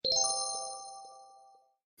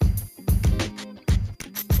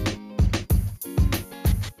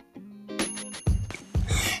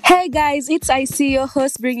Hey guys, it's IC, your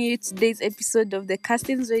host, bringing you today's episode of the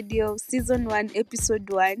Castings Radio, Season 1, Episode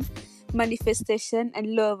 1, Manifestation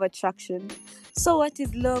and Law of Attraction. So, what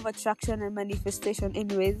is Law of Attraction and Manifestation,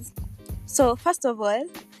 anyways? So, first of all,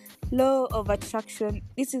 Law of Attraction,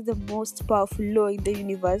 this is the most powerful law in the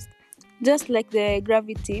universe. Just like the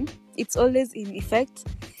gravity, it's always in effect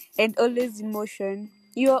and always in motion.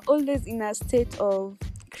 You are always in a state of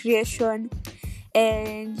creation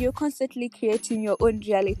and you're constantly creating your own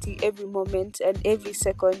reality every moment and every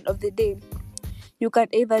second of the day. You can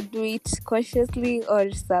either do it consciously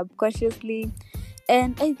or subconsciously.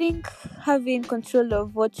 And I think having control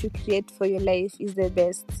of what you create for your life is the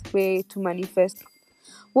best way to manifest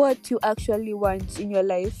what you actually want in your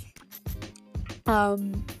life.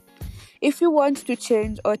 Um, if you want to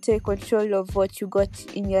change or take control of what you got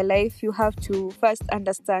in your life, you have to first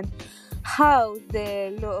understand how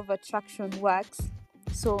the law of attraction works.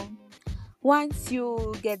 So, once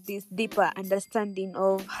you get this deeper understanding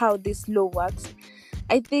of how this law works,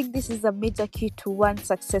 I think this is a major key to one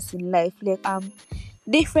success in life.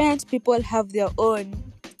 Different people have their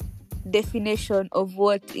own definition of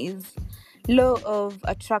what is law of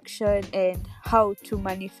attraction and how to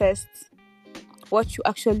manifest what you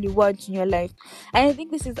actually want in your life. And I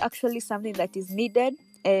think this is actually something that is needed,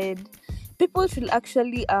 and people should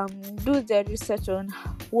actually do their research on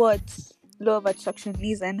what law of attraction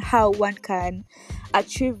is and how one can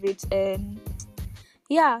achieve it. And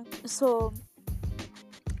yeah, so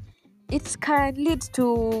it can lead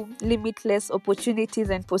to limitless opportunities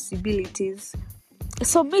and possibilities.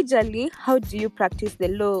 So majorly, how do you practice the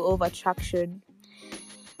law of attraction?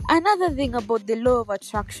 Another thing about the law of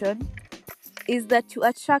attraction is that you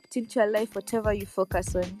attract into your life whatever you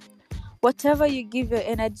focus on. Whatever you give your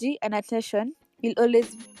energy and attention will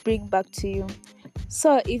always bring back to you.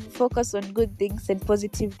 So if you focus on good things and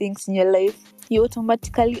positive things in your life, you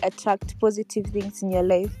automatically attract positive things in your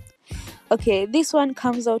life. Okay, this one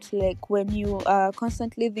comes out like when you are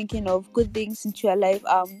constantly thinking of good things into your life,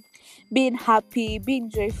 being happy, being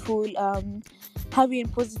joyful, having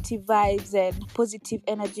positive vibes and positive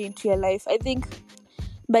energy into your life. I think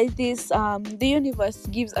by this, the universe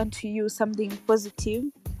gives unto you something positive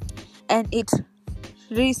and it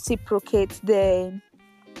reciprocates the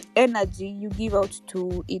energy you give out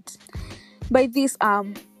to it. By this,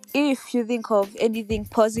 if you think of anything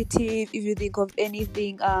positive, if you think of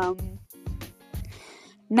anything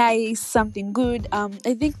nice, something good, I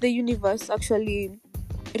think the universe actually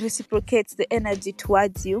reciprocates the energy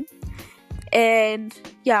towards you. And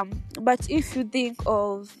yeah, but if you think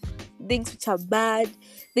of things which are bad,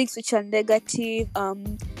 things which are negative,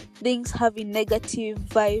 things having negative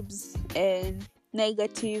vibes and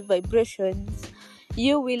negative vibrations,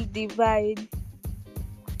 you will divide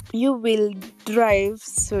you will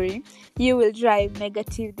drive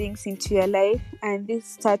negative things into your life. And this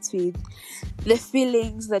starts with the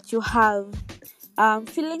feelings that you have.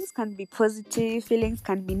 Feelings can be positive, feelings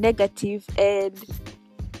can be negative, and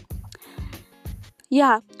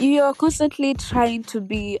yeah, you're constantly trying to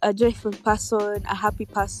be a joyful person, a happy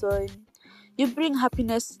person. You bring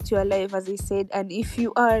happiness to your life, as I said. And if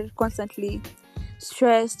you are constantly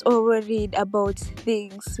stressed or worried about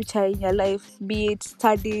things which are in your life, be it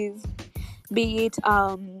studies, be it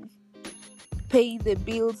paying the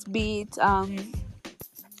bills, be it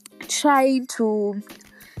trying to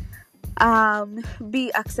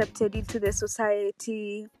be accepted into the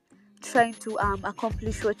society, trying to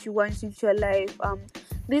accomplish what you want into your life,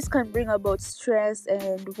 this can bring about stress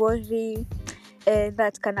and worry, and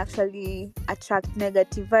that can actually attract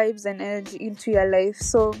negative vibes and energy into your life.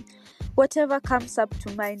 So whatever comes up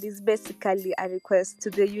to mind is basically a request to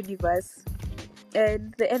the universe,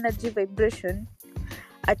 and the energy vibration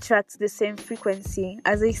attracts the same frequency.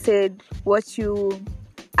 As I said, what you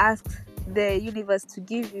ask the universe to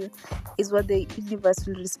give you is what the universe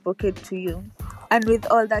will reciprocate to you. And with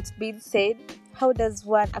all that being said, how does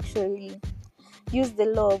one actually use the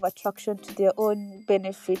law of attraction to their own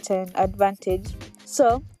benefit and advantage?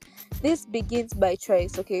 So this begins by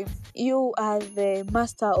choice. Okay, you are the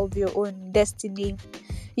master of your own destiny,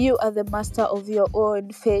 you are the master of your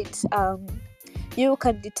own fate. You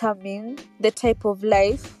can determine the type of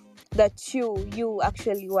life that you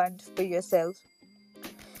actually want for yourself.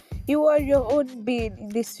 You are your own being in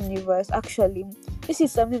this universe. Actually, this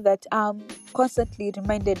is something that I'm constantly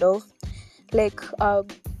reminded of. Like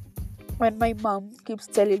when my mom keeps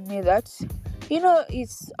telling me that,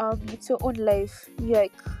 it's your own life.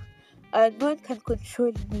 Like no one can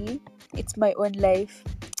control me. It's my own life.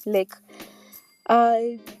 Like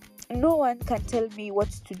no one can tell me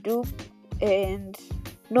what to do, and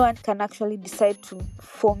no one can actually decide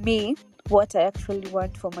for me what I actually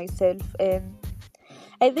want for myself. And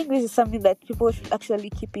I think this is something that people should actually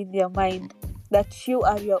keep in their mind, that you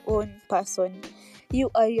are your own person. You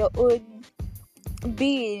are your own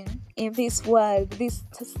being in this world, this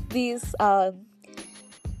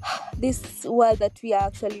world that we are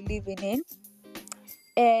actually living in.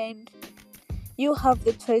 And you have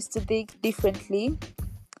the choice to think differently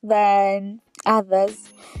than others.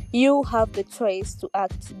 You have the choice to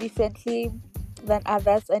act differently than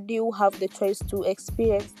others, and you have the choice to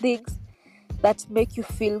experience things that make you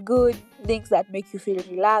feel good, things that make you feel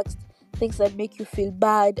relaxed, things that make you feel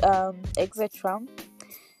bad, etc.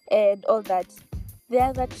 And all that. The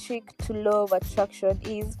other trick to law of attraction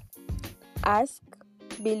is ask,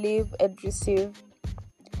 believe, and receive.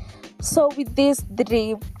 So with these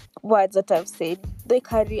three words that I've said, they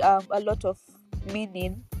carry a lot of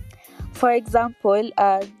meaning. For example,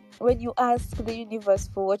 when you ask the universe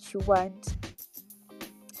for what you want,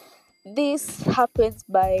 this happens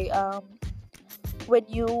by when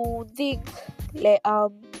you think, like,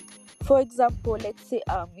 for example, let's say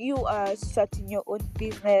you are starting your own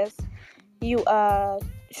business, you are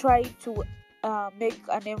trying to make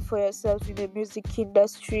a name for yourself in the music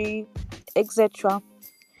industry, etc.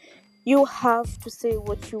 You have to say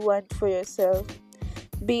what you want for yourself,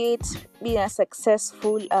 be it being a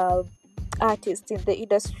successful artist in the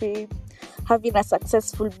industry, having a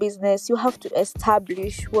successful business. You have to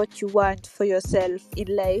establish what you want for yourself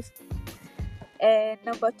in life. And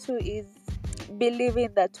number two is believing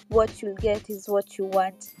that what you'll get is what you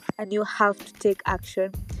want, and you have to take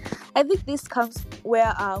action. I think this comes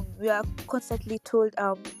where we are constantly told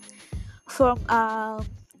from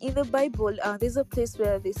in the Bible, there's a place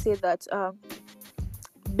where they say that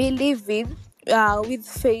believing, with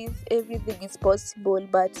faith everything is possible,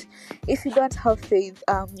 but if you don't have faith,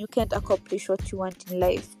 you can't accomplish what you want in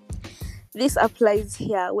life. This applies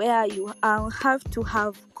here, where you have to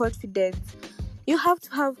have confidence. You have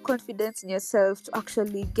to have confidence in yourself to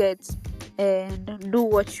actually get and do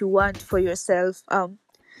what you want for yourself.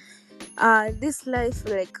 This life,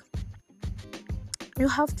 like, you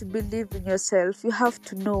have to believe in yourself. You have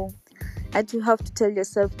to know, and you have to tell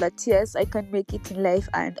yourself that yes, I can make it in life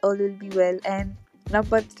and all will be well. And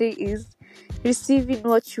number three is receiving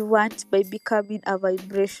what you want by becoming a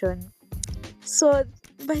vibration. So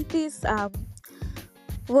by this,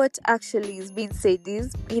 what actually is being said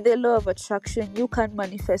is, in the law of attraction, you can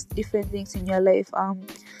manifest different things in your life.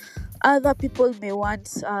 Other people may want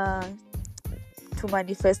to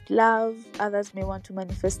manifest love, others may want to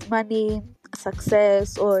manifest money,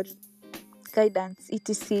 success, or guidance,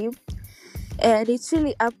 etc. And it's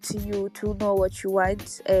really up to you to know what you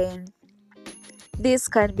want, and this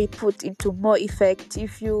can be put into more effect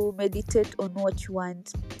if you meditate on what you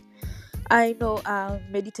want. I know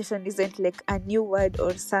meditation isn't like a new word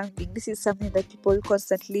or something. This is something that people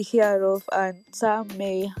constantly hear of, and some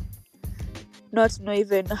may not know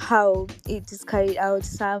even how it is carried out.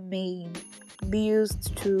 Some may be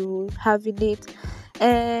used to having it.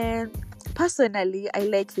 And personally, I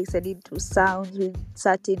like listening to sounds with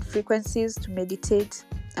certain frequencies to meditate.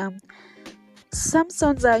 Some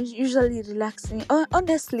sounds are usually relaxing.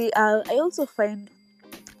 Honestly, I also find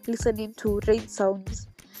listening to rain sounds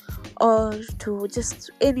or to just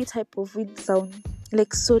any type of wind sound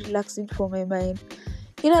like so relaxing for my mind.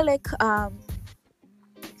 Like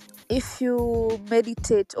if you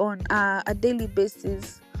meditate on a daily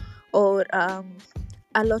basis, or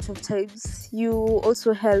a lot of times, you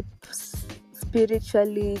also help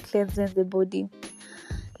spiritually cleansing the body.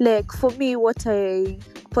 Like for me, what I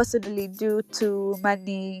personally do to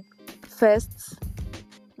manifest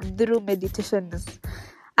through meditation is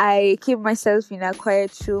I keep myself in a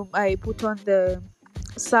quiet room. I put on the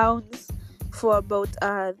sounds for about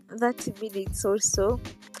 30 minutes or so,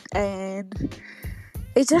 and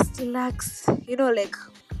I just relax. Like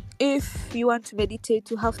if you want to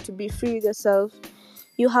meditate, you have to be free with yourself.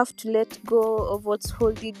 You have to let go of what's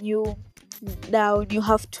holding you down. You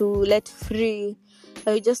have to let free.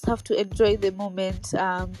 You just have to enjoy the moment.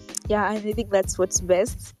 And I think that's what's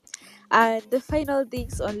best. And the final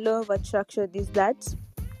things on law of attraction is that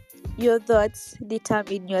your thoughts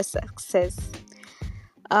determine your success.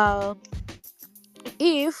 Um,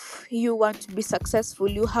 if you want to be successful,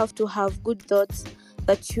 you have to have good thoughts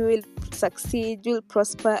that you will succeed, you'll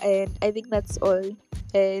prosper, and I think that's all.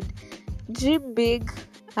 And dream big.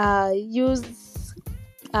 Use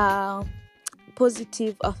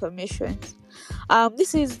positive affirmations.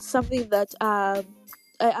 This is something that I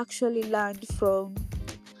actually learned from.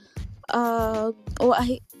 I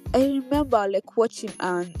remember like watching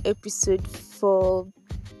an episode for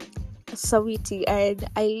Sawiti, and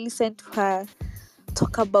I listened to her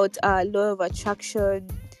talk about law of attraction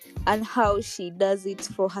and how she does it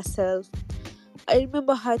for herself. I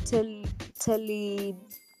remember her telling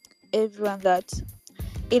everyone that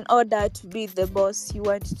in order to be the boss you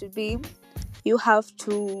want to be, you have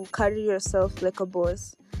to carry yourself like a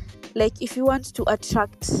boss. Like if you want to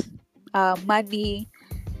attract money,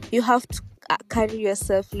 you have to carry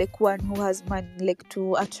yourself like one who has money, like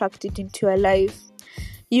to attract it into your life.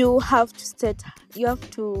 You have to set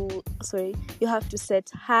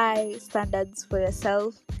high standards for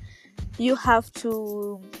yourself. You have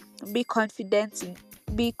to be confident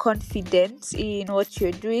in what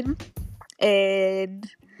you're doing. And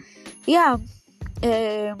yeah,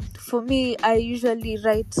 for me, I usually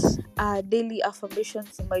write daily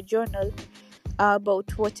affirmations in my journal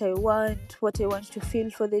about what I want to feel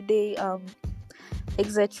for the day,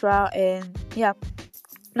 etc. And yeah,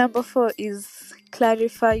 number 4 is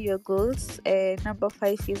clarify your goals, and number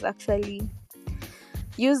 5 is actually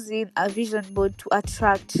using a vision board to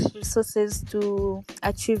attract resources to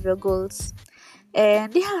achieve your goals.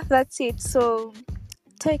 And yeah, that's it. So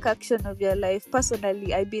take action of your life.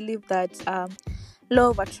 Personally, I believe that law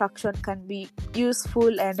of attraction can be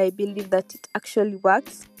useful, and I believe that it actually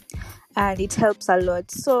works and it helps a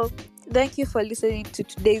lot. So thank you for listening to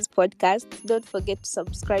today's podcast. Don't forget to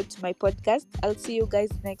subscribe to my podcast. I'll see you guys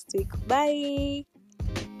next week. Bye.